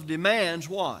love demands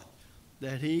what?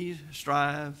 That he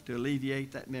strive to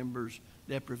alleviate that member's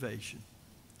deprivation.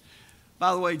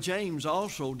 By the way, James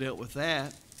also dealt with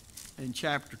that in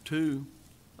chapter 2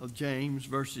 of James,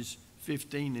 verses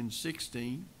 15 and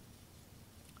 16.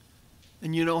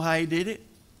 And you know how he did it?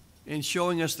 In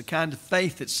showing us the kind of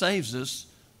faith that saves us,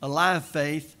 a live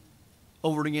faith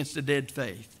over against a dead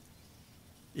faith.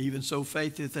 Even so,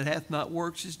 faith that hath not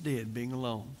works is dead, being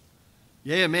alone.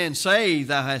 Yea, a man say,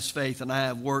 thou hast faith, and I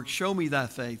have works. Show me thy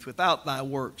faith without thy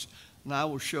works, and I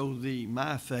will show thee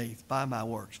my faith by my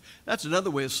works. That's another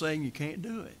way of saying you can't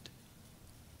do it.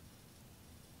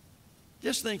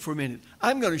 Just think for a minute.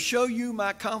 I'm going to show you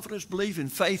my confidence, belief,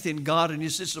 and faith in God and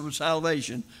His system of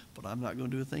salvation, but I'm not going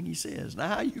to do a thing He says. Now,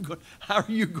 how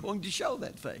are you going to show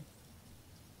that faith?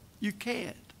 You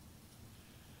can't.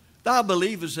 Thou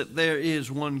believest that there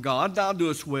is one God. Thou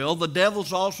doest well. The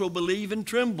devils also believe and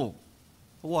tremble.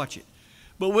 Watch it.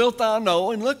 But wilt thou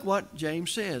know, and look what James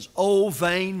says, O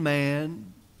vain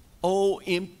man, O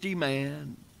empty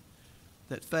man,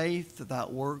 that faith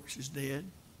without works is dead?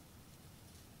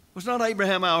 Was not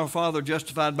Abraham our father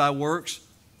justified by works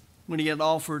when he had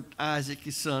offered Isaac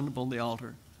his son upon the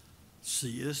altar?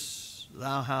 Seest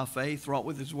thou how faith wrought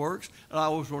with his works? And I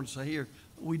always want to say here,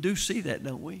 we do see that,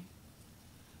 don't we?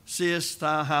 Seest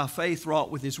thou how faith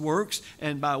wrought with his works,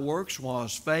 and by works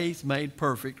was faith made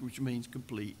perfect, which means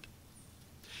complete.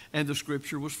 And the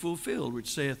scripture was fulfilled, which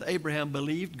saith, Abraham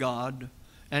believed God,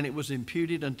 and it was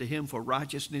imputed unto him for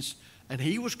righteousness, and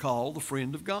he was called the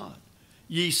friend of God.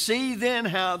 Ye see then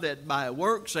how that by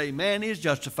works a man is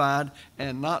justified,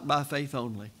 and not by faith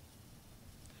only.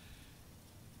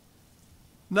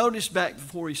 Notice back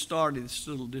before he started this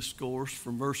little discourse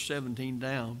from verse 17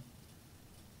 down.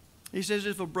 He says,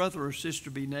 if a brother or sister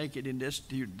be naked and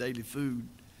destitute of daily food,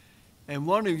 and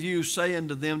one of you say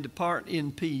unto them, depart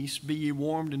in peace, be ye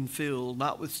warmed and filled,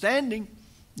 notwithstanding,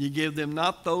 ye give them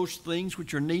not those things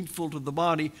which are needful to the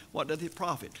body, what doth it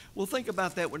profit? Well, think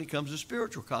about that when it comes to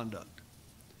spiritual conduct.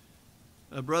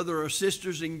 A brother or sister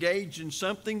is engaged in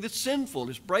something that's sinful.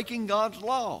 It's breaking God's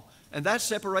law, and that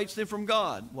separates them from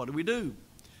God. What do?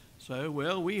 So,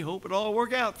 well, we hope it all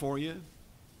work out for you.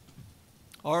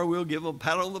 Or we'll give them a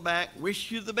pat on the back,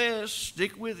 wish you the best,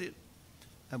 stick with it.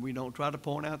 And we don't try to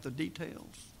point out the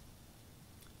details.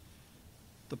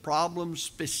 The problem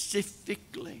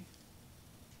specifically.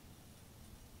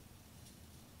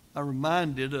 I'm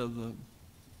reminded of the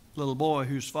little boy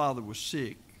whose father was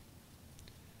sick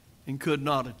and could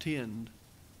not attend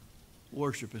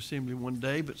worship assembly one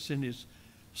day, but sent his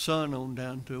son on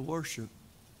down to worship.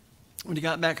 When he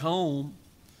got back home,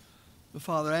 the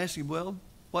father asked him, well,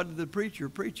 what did the preacher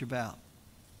preach about?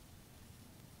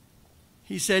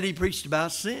 He said he preached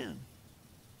about sin.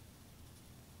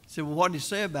 He said, well, what did he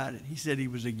say about it? He said he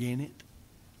was against it.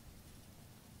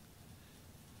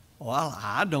 Well,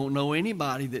 I don't know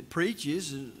anybody that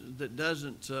preaches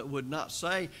that would not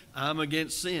say, I'm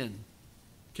against sin.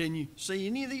 Can you see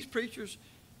any of these preachers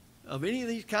of any of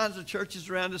these kinds of churches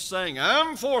around us saying,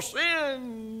 I'm for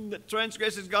sin that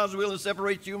transgresses God's will and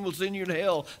separates you and will send you to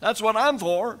hell? That's what I'm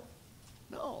for.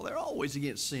 No, they're always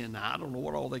against sin. Now, I don't know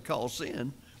what all they call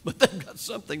sin, but they've got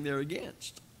something they're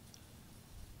against.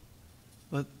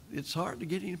 But it's hard to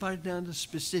get anybody down to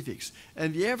specifics.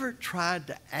 Have you ever tried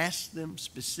to ask them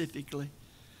specifically,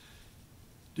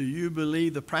 do you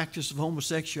believe the practice of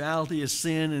homosexuality is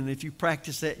sin, and if you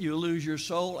practice that, you'll lose your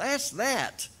soul? Ask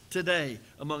that today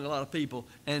among a lot of people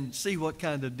and see what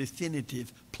kind of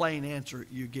definitive, plain answer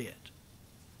you get.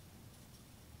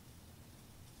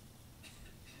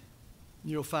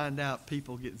 You'll find out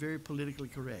people get very politically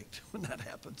correct when that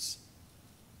happens.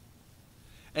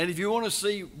 And if you want to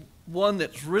see one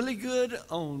that's really good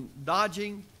on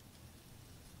dodging,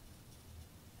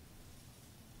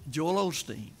 Joel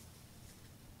Osteen.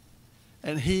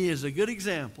 And he is a good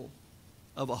example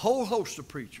of a whole host of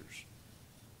preachers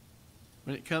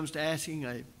when it comes to asking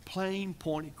a plain,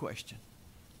 pointed question.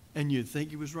 And you'd think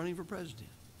he was running for president.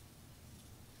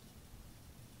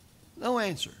 No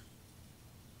answer.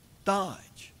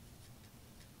 Dodge.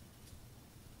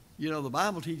 You know, the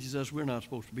Bible teaches us we're not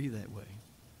supposed to be that way.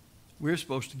 We're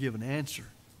supposed to give an answer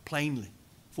plainly,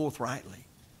 forthrightly,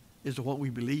 as to what we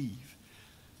believe.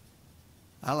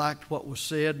 I liked what was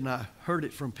said, and I heard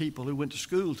it from people who went to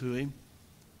school to him.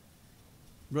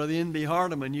 Brother N.B.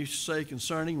 Hardeman used to say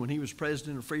concerning when he was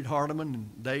president of Freed Hardeman,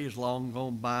 and days long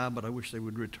gone by, but I wish they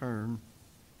would return,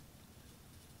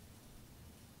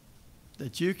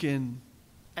 that you can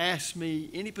ask me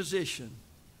any position,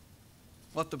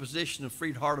 what the position of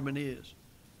Freed Hardeman is,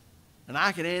 and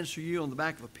I can answer you on the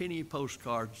back of a penny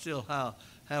postcard and still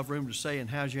have room to say, and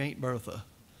how's your Aunt Bertha?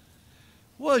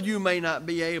 Well, you may not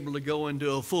be able to go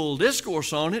into a full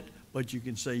discourse on it, but you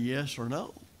can say yes or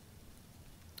no.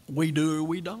 We do or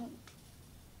we don't.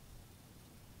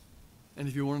 And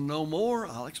if you want to know more,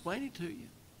 I'll explain it to you.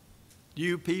 Do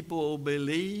you people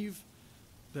believe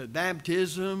that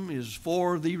baptism is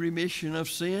for the remission of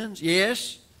sins?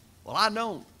 Yes. Well, I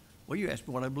don't. Well, you asked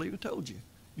me what I believe, I told you.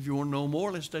 If you want to know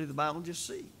more, let's study the Bible and just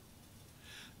see.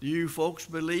 Do you folks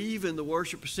believe in the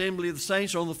worship assembly of the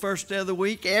saints on the first day of the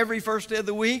week, every first day of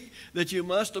the week, that you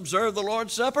must observe the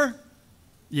Lord's Supper?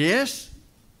 Yes.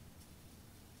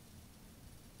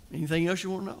 Anything else you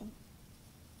want to know?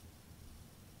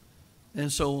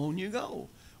 And so on you go.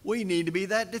 We need to be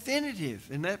that definitive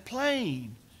and that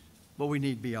plain. But we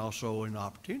need to be also, when an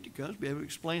opportunity comes, be able to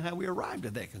explain how we arrived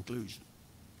at that conclusion.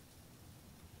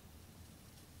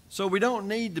 So we don't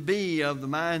need to be of the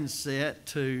mindset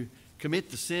to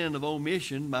commit the sin of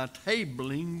omission by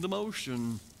tabling the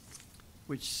motion,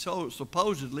 which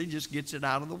supposedly just gets it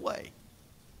out of the way.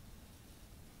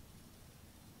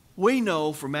 We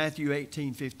know from Matthew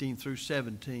 18:15 through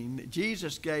 17 that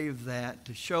Jesus gave that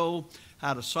to show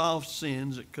how to solve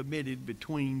sins that committed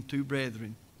between two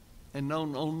brethren, and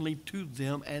known only to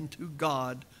them and to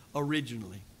God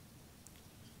originally.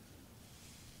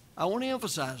 I want to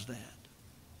emphasize that.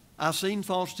 I've seen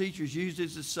false teachers use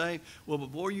this to say, well,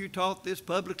 before you taught this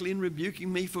publicly and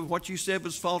rebuking me for what you said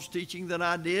was false teaching that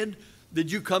I did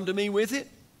you come to me with it?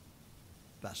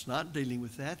 That's not dealing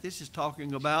with that. This is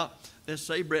talking about, let's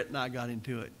say Brett and I got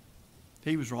into it.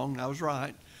 He was wrong, I was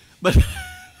right. But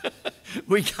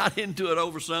we got into it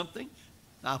over something.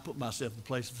 I put myself in the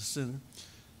place of the sinner.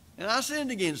 And I sinned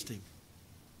against him.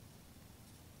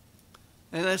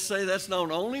 And let's say that's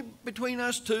known only between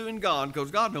us two and God, because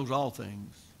God knows all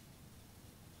things.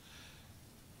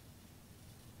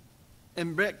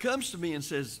 And Brett comes to me and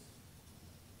says,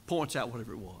 points out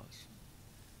whatever it was.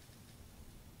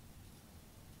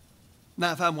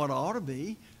 Now, if I'm what I ought to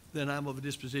be, then I'm of a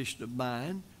disposition of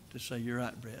mind to say, you're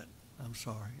right, Brett. I'm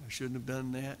sorry. I shouldn't have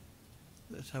done that.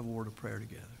 Let's have a word of prayer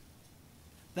together.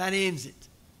 That ends it.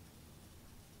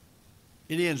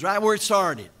 It ends right where it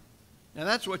started. Now,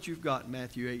 that's what you've got in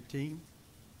Matthew 18.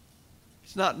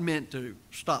 It's not meant to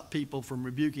stop people from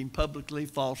rebuking publicly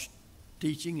false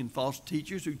teaching and false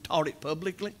teachers who taught it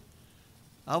publicly.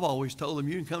 I've always told them,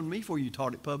 you didn't come to me before you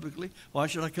taught it publicly. Why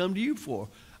should I come to you for?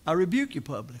 I rebuke you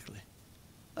publicly.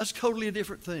 That's totally a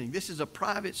different thing. This is a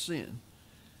private sin.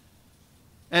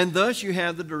 And thus you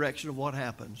have the direction of what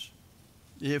happens.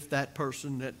 If that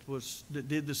person that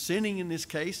did the sinning in this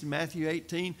case, in Matthew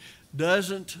 18,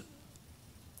 doesn't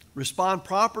respond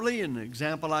properly in the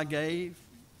example I gave,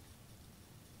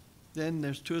 then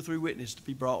there's 2 or 3 witnesses to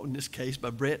be brought in this case by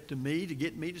Brett to me to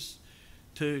get me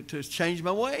to change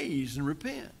my ways and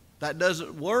repent. That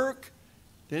doesn't work,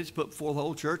 then it's put before the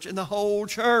whole church, and the whole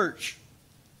church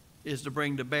is to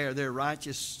bring to bear their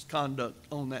righteous conduct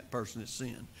on that person that's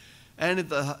sinned. And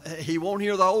if he won't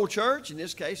hear the whole church, in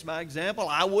this case, my example,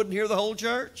 I wouldn't hear the whole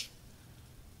church,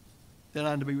 then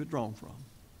I'm to be withdrawn from.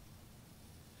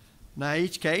 Now,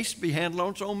 each case be handled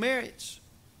on its own merits.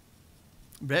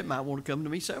 Brett might want to come to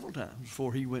me several times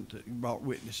before he brought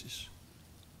witnesses.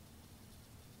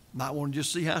 Might want to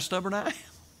just see how stubborn I am.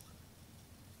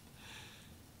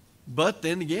 But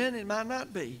then again, it might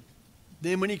not be.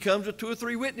 Then when he comes with 2 or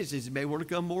 3 witnesses, he may want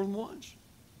to come more than once.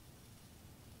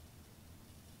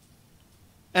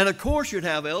 And of course, you'd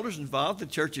have elders involved. The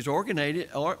church is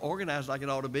organized like it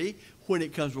ought to be when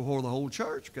it comes before the whole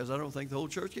church, because I don't think the whole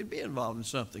church can be involved in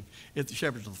something if the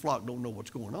shepherds of the flock don't know what's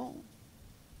going on,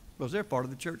 because they're part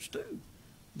of the church too.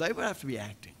 They would have to be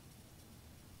acting.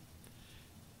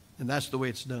 And that's the way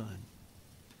it's done.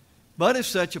 But if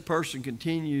such a person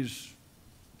continues,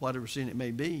 whatever sin it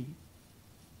may be,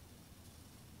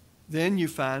 then you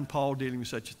find Paul dealing with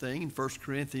such a thing in 1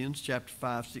 Corinthians chapter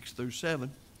 5, 6 through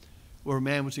 7, where a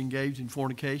man was engaged in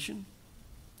fornication.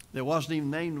 There wasn't even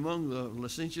named among the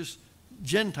licentious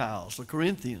Gentiles, the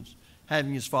Corinthians,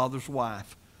 having his father's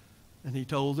wife. And he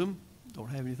told them, don't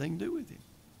have anything to do with him.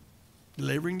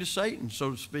 Delivering to Satan,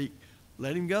 so to speak.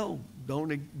 Let him go.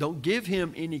 Don't give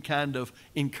him any kind of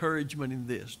encouragement in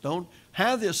this. Don't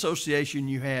have the association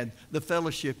you had, the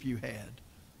fellowship you had.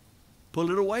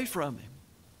 Pull it away from him.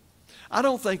 I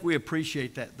don't think we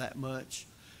appreciate that much,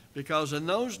 because in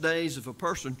those days, if a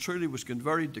person truly was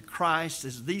converted to Christ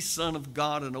as the Son of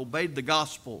God and obeyed the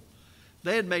gospel,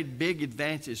 they had made big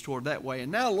advances toward that way.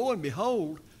 And now, lo and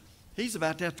behold, he's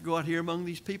about to have to go out here among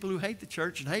these people who hate the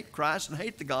church and hate Christ and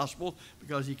hate the gospel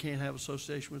because he can't have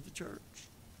association with the church.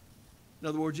 In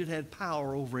other words, it had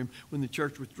power over him when the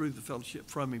church withdrew the fellowship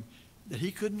from him that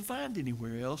he couldn't find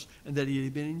anywhere else and that he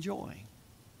had been enjoying,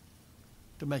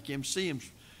 to make him see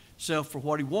himself for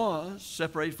what he was,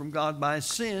 separated from God by his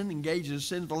sin, engaged in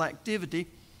sinful activity,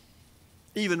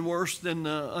 even worse than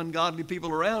ungodly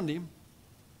people around him,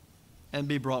 and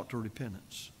be brought to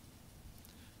repentance.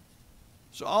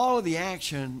 So all of the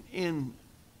action in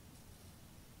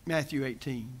Matthew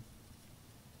 18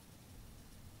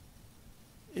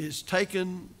 is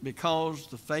taken because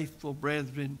the faithful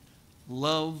brethren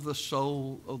love the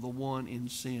soul of the one in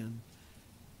sin,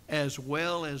 as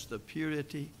well as the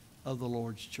purity of the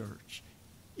Lord's church.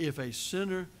 If a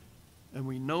sinner, and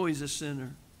we know he's a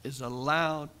sinner, is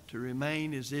allowed to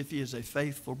remain as if he is a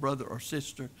faithful brother or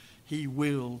sister, he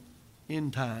will,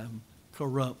 in time,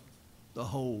 corrupt the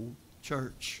whole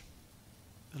church.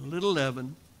 A little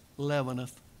leaven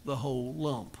leaveneth the whole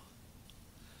lump.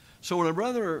 So when a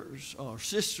brother's or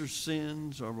sister's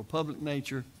sins are of a public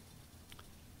nature,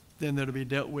 then they're to be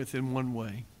dealt with in one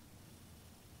way.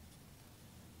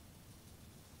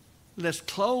 Let's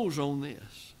close on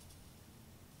this.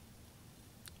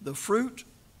 The fruit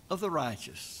of the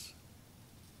righteous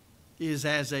is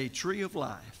as a tree of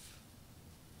life,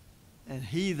 and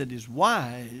he that is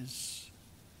wise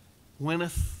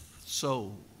winneth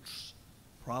souls.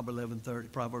 Proverbs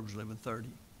 11:30.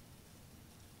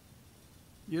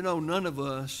 You know, none of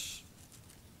us,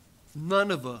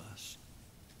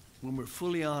 when we're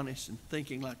fully honest and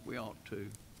thinking like we ought to,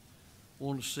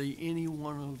 want to see any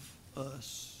one of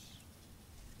us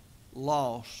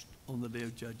lost on the day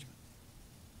of judgment.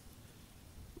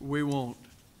 We want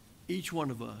each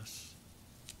one of us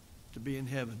to be in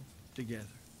heaven together.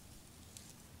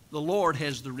 The Lord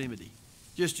has the remedy.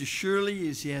 Just as surely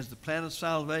as he has the plan of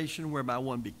salvation whereby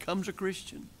one becomes a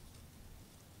Christian,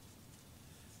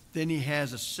 then he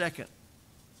has a second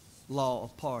law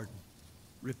of pardon,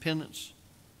 repentance,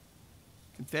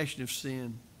 confession of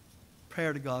sin,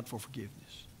 prayer to God for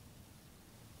forgiveness.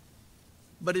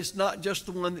 But it's not just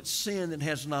the one that's sinned that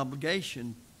has an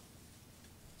obligation.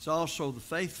 It's also the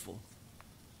faithful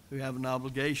who have an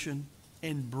obligation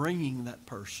in bringing that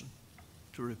person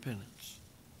to repentance.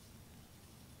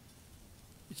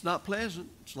 It's not pleasant.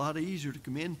 It's a lot easier to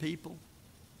commend people.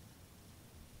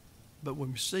 But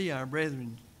when we see our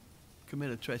brethren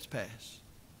commit a trespass,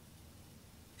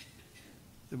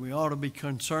 then we ought to be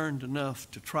concerned enough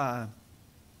to try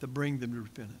to bring them to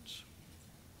repentance.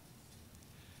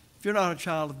 If you're not a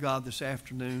child of God this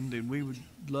afternoon, then we would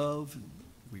love, and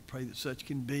we pray that such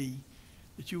can be,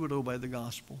 that you would obey the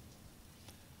gospel.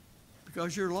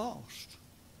 Because you're lost.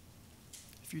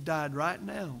 If you died right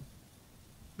now,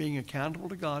 being accountable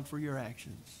to God for your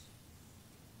actions,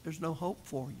 there's no hope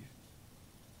for you.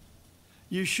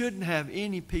 You shouldn't have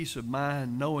any peace of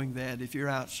mind knowing that if you're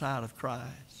outside of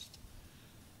Christ.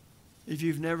 If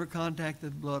you've never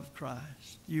contacted the blood of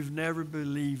Christ, you've never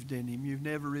believed in Him, you've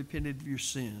never repented of your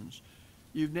sins,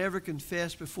 you've never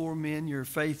confessed before men your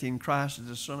faith in Christ as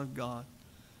the Son of God,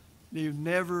 you've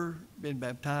never been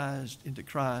baptized into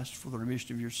Christ for the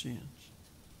remission of your sins.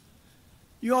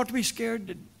 You ought to be scared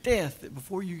to death that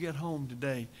before you get home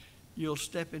today, you'll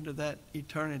step into that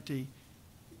eternity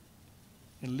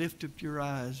and lift up your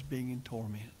eyes being in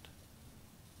torment.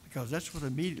 Because that's what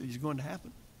immediately is going to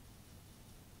happen.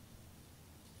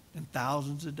 And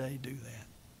thousands a day do that.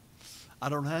 I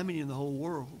don't know how many in the whole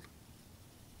world,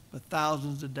 but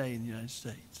thousands a day in the United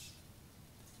States.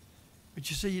 But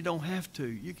you see, you don't have to.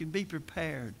 You can be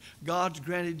prepared. God's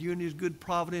granted you in His good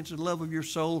providence and love of your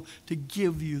soul to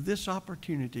give you this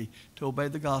opportunity to obey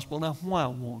the gospel. Now, why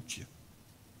won't you?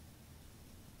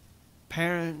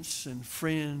 Parents and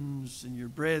friends and your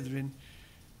brethren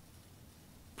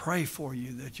pray for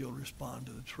you that you'll respond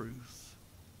to the truth.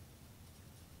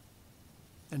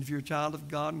 And if you're a child of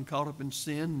God and caught up in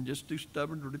sin and just too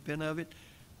stubborn to repent of it,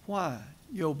 why?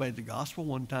 You obeyed the gospel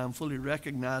one time, fully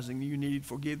recognizing you needed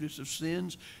forgiveness of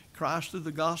sins. Christ, through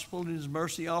the gospel and His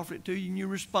mercy, offered it to you, and you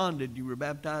responded. You were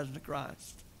baptized into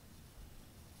Christ.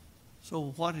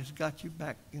 So what has got you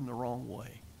back in the wrong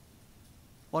way?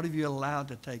 What have you allowed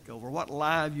to take over? What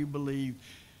lie have you believed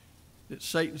that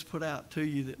Satan's put out to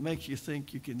you that makes you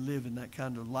think you can live in that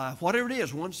kind of life? Whatever it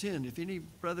is, one sin. If any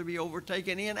brother be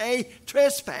overtaken in a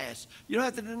trespass, you don't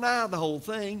have to deny the whole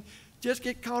thing. Just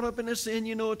get caught up in a sin.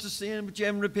 You know it's a sin, but you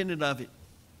haven't repented of it.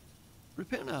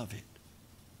 Repent of it.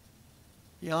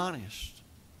 Be honest.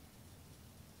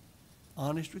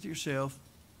 Honest with yourself.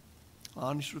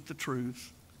 Honest with the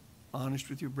truth. Honest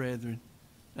with your brethren.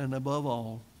 And above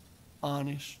all,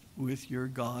 honest with your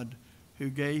God who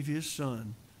gave His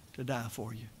Son to die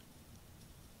for you.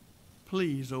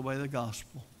 Please obey the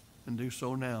gospel and do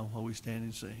so now while we stand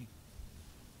and sing.